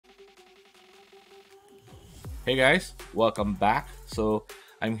Hey guys, welcome back. So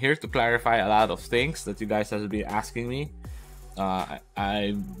I'm here to clarify a lot of things that you guys have been asking me.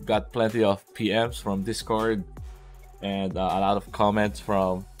 I've got plenty of PMs from Discord and a lot of comments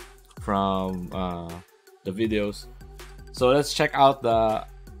from the videos. So let's check out the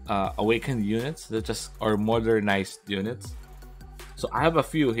awakened units, that just or modernized units. So I have a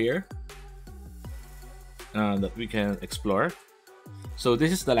few here that we can explore. So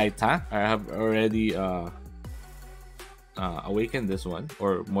this is the light tank. I have already awaken this one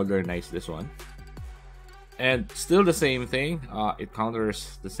or modernize this one, and still the same thing. It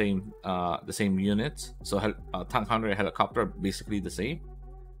counters the same units. So tank counter helicopter basically the same.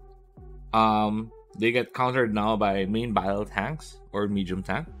 They get countered now by main battle tanks or medium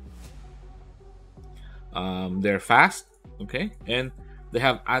tank. They're fast, okay, and they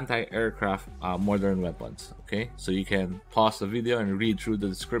have anti-aircraft modern weapons. Okay, so you can pause the video and read through the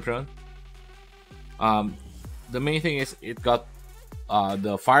description. The main thing is it got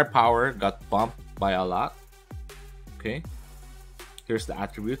the firepower got bumped by a lot. Okay, here's the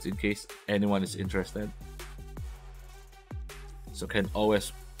attributes in case anyone is interested. So can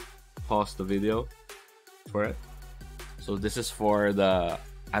always pause the video for it. So this is for the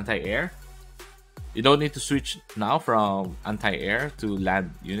anti-air. You don't need to switch now from anti-air to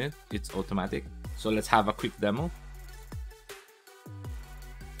land unit. It's automatic. So let's have a quick demo.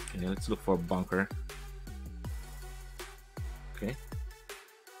 Okay, let's look for bunker. Okay.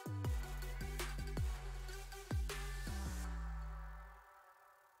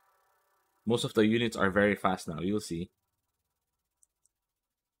 Most of the units are very fast now, you'll see.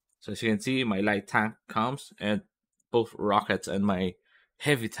 So as you can see, my light tank comes and both rockets and my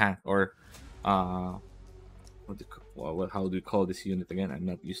heavy tank, or how do you call this unit again? I'm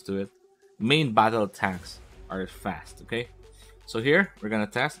not used to it. Main battle tanks are fast, okay? So here, we're gonna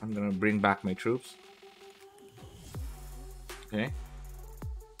test. I'm gonna bring back my troops. Okay.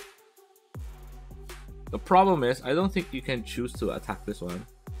 The problem is, I don't think you can choose to attack this one.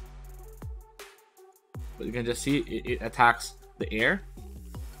 But you can just see, it attacks the air,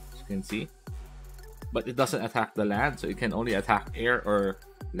 as you can see. But it doesn't attack the land, so it can only attack air or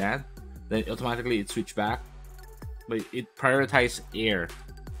land. Then automatically it switch back. But it prioritizes air.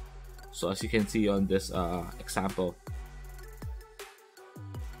 So as you can see on this example,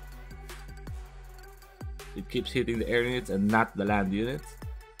 it keeps hitting the air units and not the land units.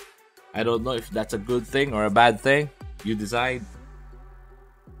 I don't know if that's a good thing or a bad thing. You decide.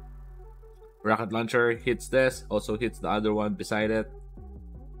 Rocket launcher hits this, also hits the other one beside it.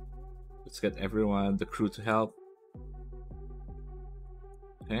 Let's get everyone, the crew, to help.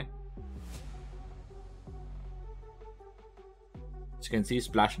 Okay. As you can see,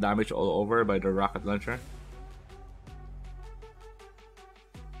 splash damage all over by the rocket launcher.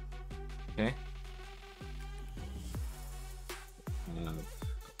 Okay.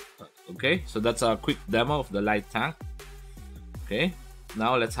 Okay, so that's a quick demo of the light tank. Okay,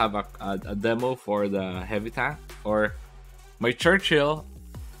 now let's have a demo for the heavy tank, or my Churchill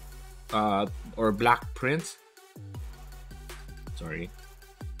or Black Prince. Sorry,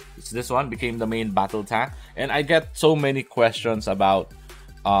 it's this one became the main battle tank, and I get so many questions about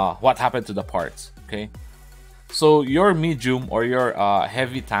what happened to the parts. Okay, so your medium or your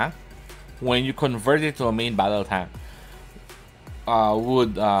heavy tank, when you convert it to a main battle tank,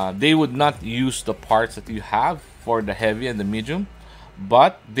 they would not use the parts that you have for the heavy and the medium,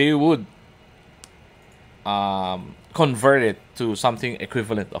 but they would convert it to something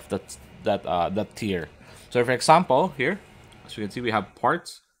equivalent of that tier. So for example, here, as you can see, we have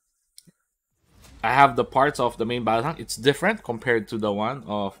parts. I have the parts of the main battle tank. It's different compared to the one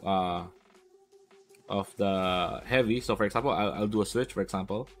of the heavy. So for example, I'll do a switch. For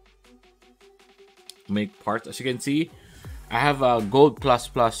example, make parts. As you can see, I have a gold plus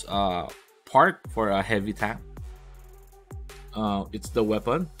part for a heavy tank. It's the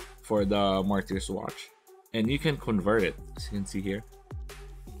weapon for the Martyr's Watch, and you can convert it, as you can see here.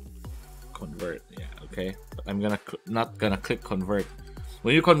 Convert, yeah, okay. But I'm not gonna click convert.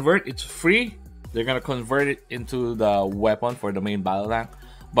 When you convert, it's free. They're gonna convert it into the weapon for the main battle tank.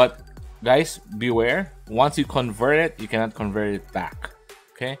 But guys, beware. Once you convert it, you cannot convert it back.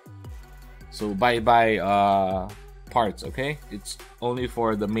 Okay. So bye parts. Okay, it's only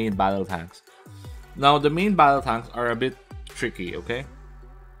for the main battle tanks. Now the main battle tanks are a bit tricky. Okay,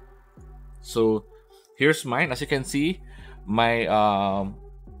 so here's mine. As you can see, my how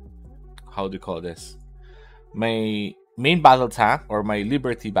do you call this, my main battle tank or my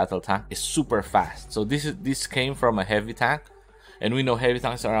Liberty battle tank is super fast. So this came from a heavy tank, and we know heavy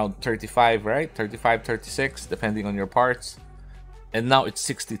tanks are around 35, right? 35, 36 depending on your parts, and now it's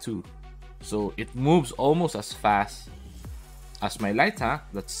 62. So it moves almost as fast as my light tank.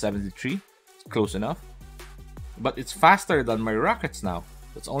 That's 73. It's close enough. But it's faster than my rockets now.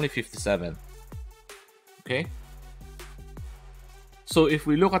 That's only 57. Okay. So if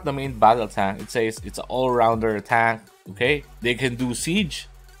we look at the main battle tank, it says it's an all-rounder tank. Okay. They can do siege.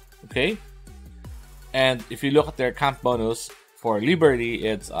 Okay. And if you look at their camp bonus for Liberty,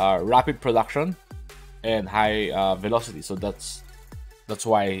 it's rapid production and high velocity. So that's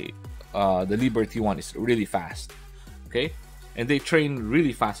why the Liberty one is really fast. Okay. And they train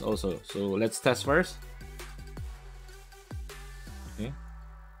really fast also. So let's test first. Okay.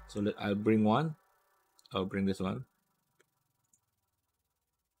 So I'll bring one. I'll bring this one.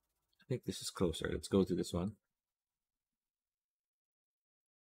 I think this is closer. Let's go to this one.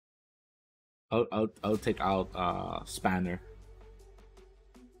 I'll take out Spanner.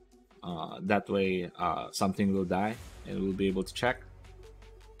 That way something will die and we'll be able to check.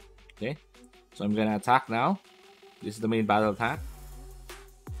 Okay. So I'm gonna attack now. This is the main battle attack.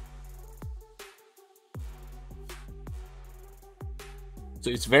 So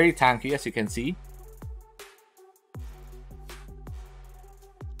it's very tanky, as you can see.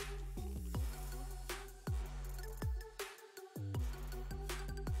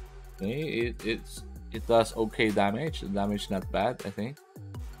 Okay, it does okay damage. The damage not bad, I think.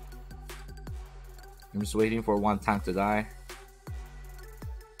 I'm just waiting for one tank to die.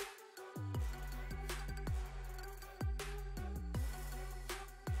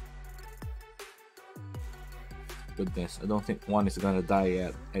 Goodness, I don't think one is gonna die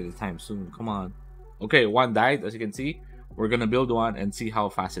yet anytime soon. Come on. Okay, one died, as you can see. We're gonna build one and see how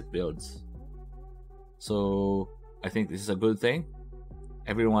fast it builds. So I think this is a good thing.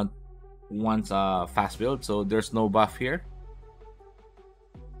 Everyone wants a fast build, so there's no buff here.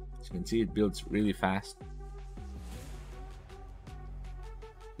 As you can see, it builds really fast,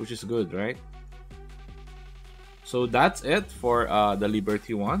 which is good, right? So that's it for the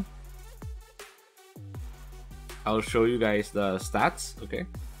Liberty one. I'll show you guys the stats, okay,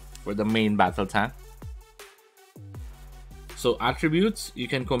 for the main battle tank. So attributes, you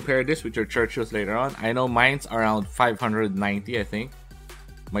can compare this with your Churchills later on. I know mine's around 590, I think.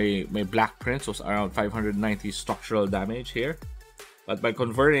 My Black Prince was around 590 structural damage here. But by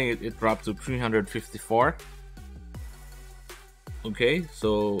converting it, it dropped to 354. Okay,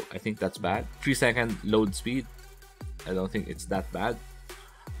 so I think that's bad. 3-second load speed. I don't think it's that bad.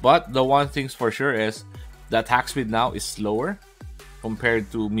 But the one thing for sure is the attack speed now is slower compared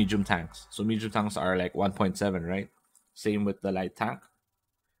to medium tanks. So medium tanks are like 1.7, right? Same with the light tank.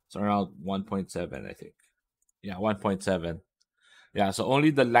 It's around 1.7, I think. Yeah, 1.7. Yeah, so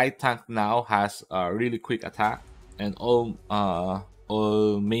only the light tank now has a really quick attack, and all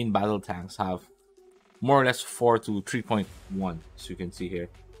main battle tanks have more or less 4 to 3.1, as you can see here.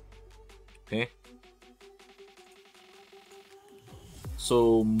 Okay.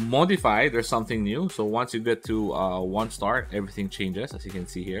 So modify, there's something new. So once you get to 1 star, everything changes, as you can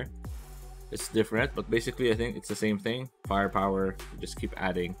see here. It's different, but basically I think it's the same thing. Firepower, you just keep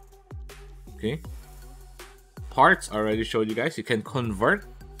adding. Okay. Parts, I already showed you guys. You can convert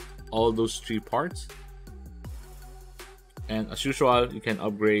all those 3 parts. And as usual, you can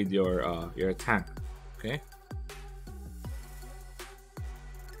upgrade your tank. Okay.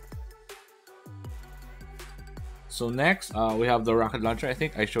 So next, we have the rocket launcher. I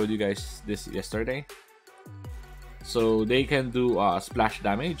think I showed you guys this yesterday. So they can do splash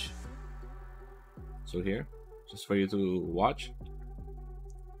damage. So here, just for you to watch.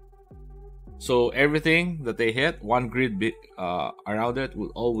 So everything that they hit, one grid around it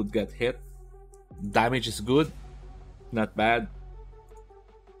would get hit. Damage is good, not bad.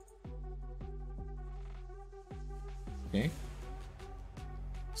 Okay.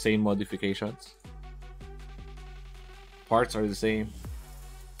 Same modifications. Parts are the same.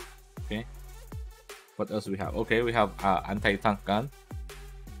 Okay. What else do we have? Okay, we have anti-tank gun.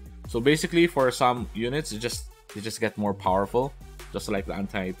 So basically, for some units, they just get more powerful, just like the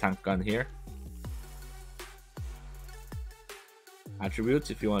anti-tank gun here. Attributes,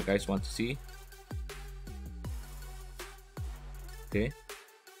 if you guys want to see. Okay.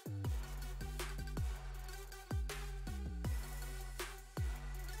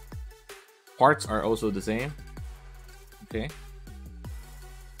 Parts are also the same. Okay.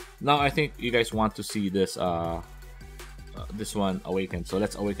 Now I think you guys want to see this this one awaken. So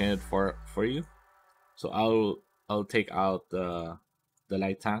let's awaken it for you. So I'll take out the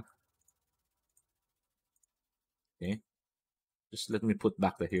light tank. Okay. Just let me put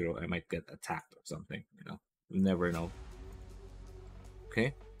back the hero. I might get attacked or something, you know. You never know.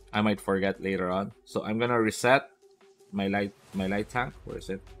 Okay. I might forget later on. So I'm gonna reset my light tank. Where is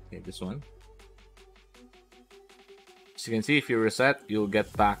it? Okay, this one. As you can see, if you reset, you'll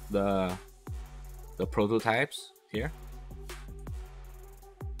get back the prototypes here.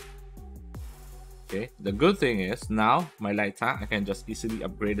 Okay, the good thing is now my light tank, I can just easily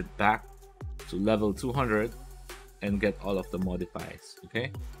upgrade it back to level 200 and get all of the modifies.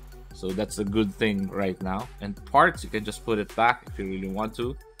 Okay, so that's a good thing right now. And parts, you can just put it back if you really want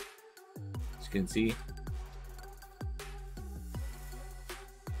to. As you can see,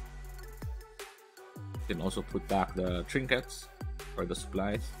 you can also put back the trinkets or the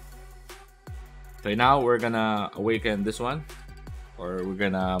supplies. Okay, now we're gonna awaken this one, or we're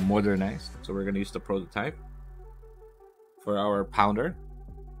gonna modernize. So we're gonna use the prototype for our pounder.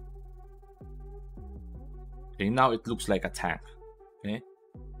 Okay, now it looks like a tank. Okay,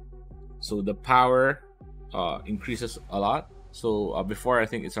 so the power increases a lot. So before, I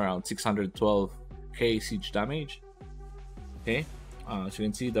think it's around 612k siege damage. Okay, so you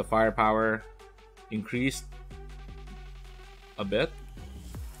can see the firepower increased a bit.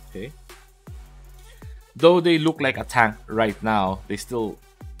 Okay, though they look like a tank right now, they still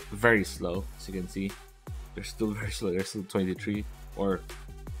very slow. As you can see, they're still very slow. They're still 23 or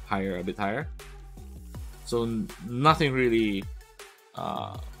higher, a bit higher. So nothing really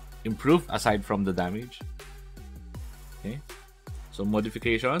improved aside from the damage. Okay, so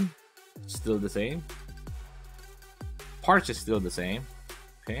modification still the same. Parts is still the same.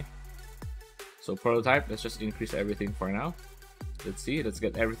 Okay, so prototype, let's just increase everything for now. Let's see, let's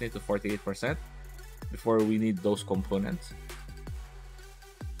get everything to 48% before we need those components.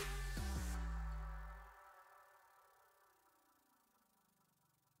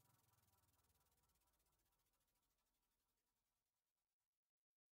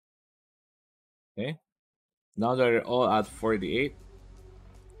 Okay, now they're all at 48.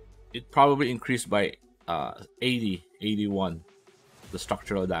 It probably increased by 81 the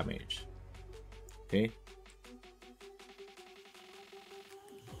structural damage. Okay,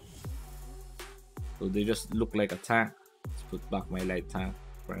 so they just look like a tank. Let's put back my light tank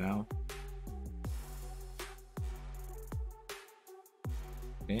for now.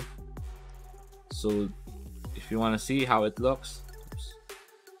 Okay, so if you want to see how it looks,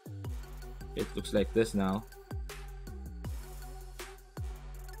 it looks like this now.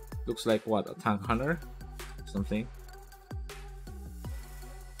 Looks like what, a tank hunter, something.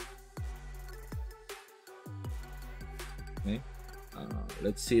 Okay,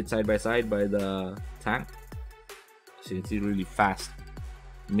 let's see it side by side by the tank. So you can see really fast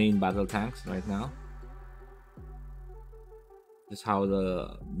main battle tanks right now. This is how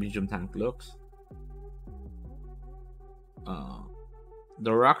the medium tank looks.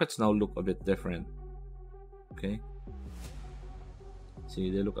 The rockets now look a bit different. Okay,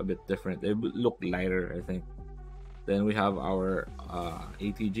 see, they look a bit different. They look lighter, I think. Then we have our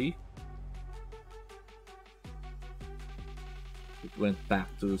ATG. It went back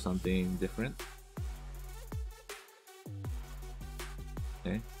to something different.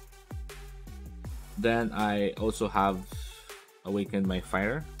 Okay, then I also have awakened my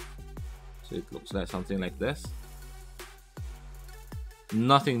fighter, so it looks like something like this.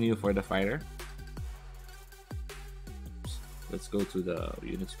 Nothing new for the fighter. Let's go to the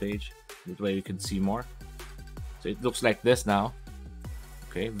units page. That way you can see more. So it looks like this now.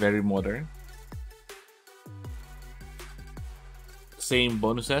 Okay, very modern. Same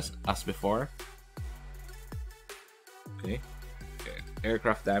bonuses as before. Okay,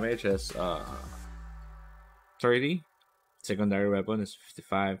 aircraft damage is 30. Secondary weapon is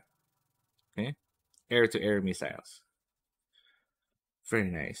 55. Okay, air-to-air missiles. Very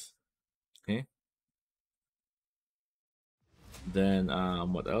nice. Okay. Then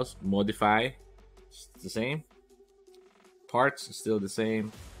what else? Modify, it's the same. Parts still the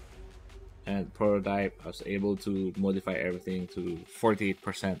same. And prototype, I was able to modify everything to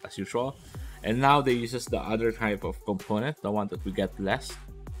 48% as usual. And now they uses the other type of component, the one that we get less.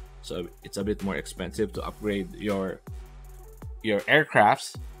 So it's a bit more expensive to upgrade your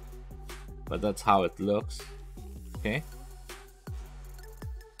aircrafts. But that's how it looks. Okay.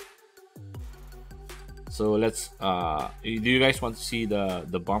 So let's do you guys want to see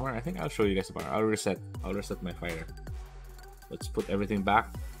the bomber? I think I'll show you guys the bomber. I'll reset my fighter. Let's put everything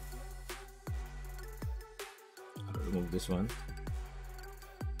back. I'll remove this one.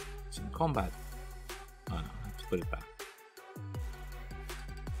 It's in combat. Oh no, I have to put it back.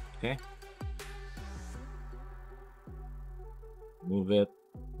 Okay. Move it.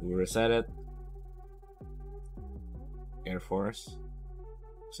 We reset it. Air Force.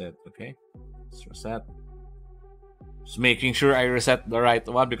 Set. Okay. Let's reset. Just making sure I reset the right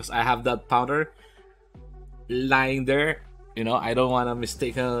one because I have that powder lying there You know, I don't want to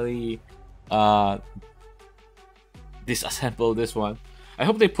mistakenly uh, disassemble this one. I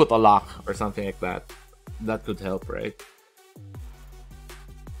hope they put a lock or something like that. That could help, right?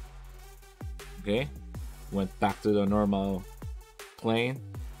 Okay, went back to the normal plane.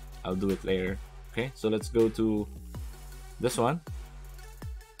 I'll do it later. Okay, so let's go to this one.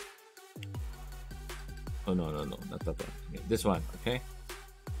 Oh no, not that one. Okay, this one. Okay,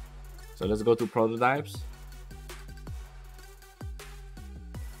 so let's go to prototypes.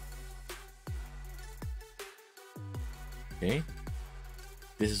 Okay,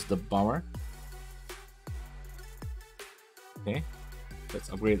 this is the bomber. Okay, let's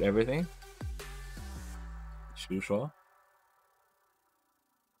upgrade everything as usual.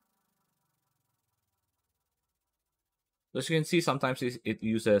 As you can see, sometimes it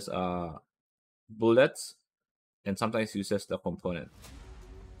uses bullets, and sometimes uses the component.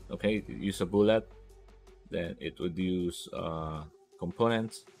 Okay, use a bullet, then it would use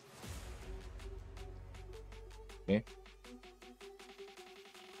components. Okay.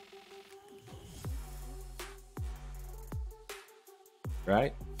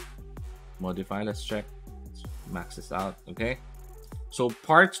 Right. Modify. Let's check. Let's max this out. Okay. So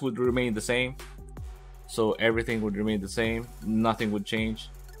parts would remain the same. So everything would remain the same. Nothing would change.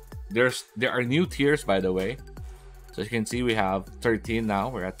 There are new tiers, by the way. So as you can see, we have 13 now.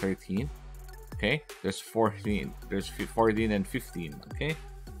 We're at 13. Okay. There's 14. There's 14 and 15. Okay.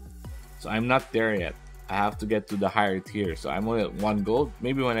 So I'm not there yet. I have to get to the higher tier. So I'm only at 1 gold.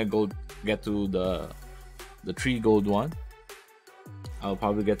 Maybe when I get to the 3 gold one, I'll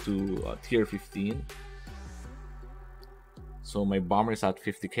probably get to tier 15. So my bomber is at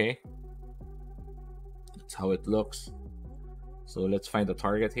 50k. That's how it looks. So let's find the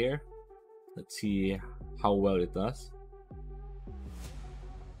target here. Let's see how well it does.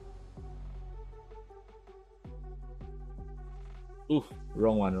 Ooh,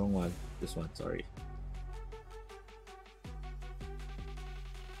 wrong one. This one, sorry.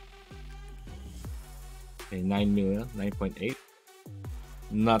 Okay, 9 million, 9.8.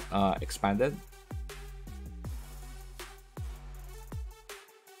 Not expanded.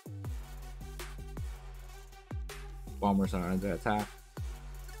 Bombers are under attack.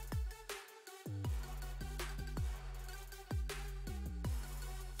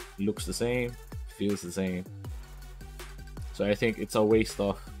 Looks the same, feels the same. So I think it's a waste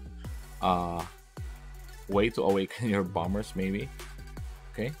of way to awaken your bombers, maybe.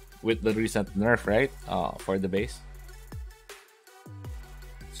 Okay, with the recent nerf, right? For the base.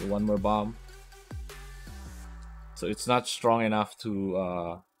 So one more bomb. So it's not strong enough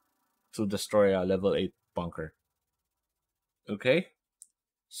to destroy a level 8 bunker. Okay,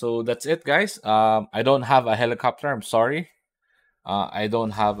 so that's it, guys. I don't have a helicopter. I'm sorry. I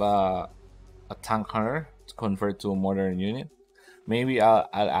don't have a tank hunter to convert to a modern unit. Maybe I'll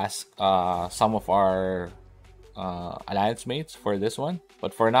ask some of our alliance mates for this one.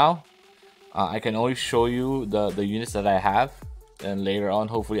 But for now, I can only show you the units that I have, and later on,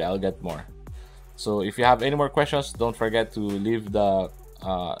 hopefully, I'll get more. So if you have any more questions, don't forget to leave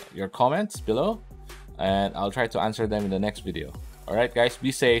your comments below, and I'll try to answer them in the next video. Alright guys,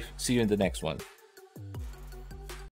 be safe. See you in the next one.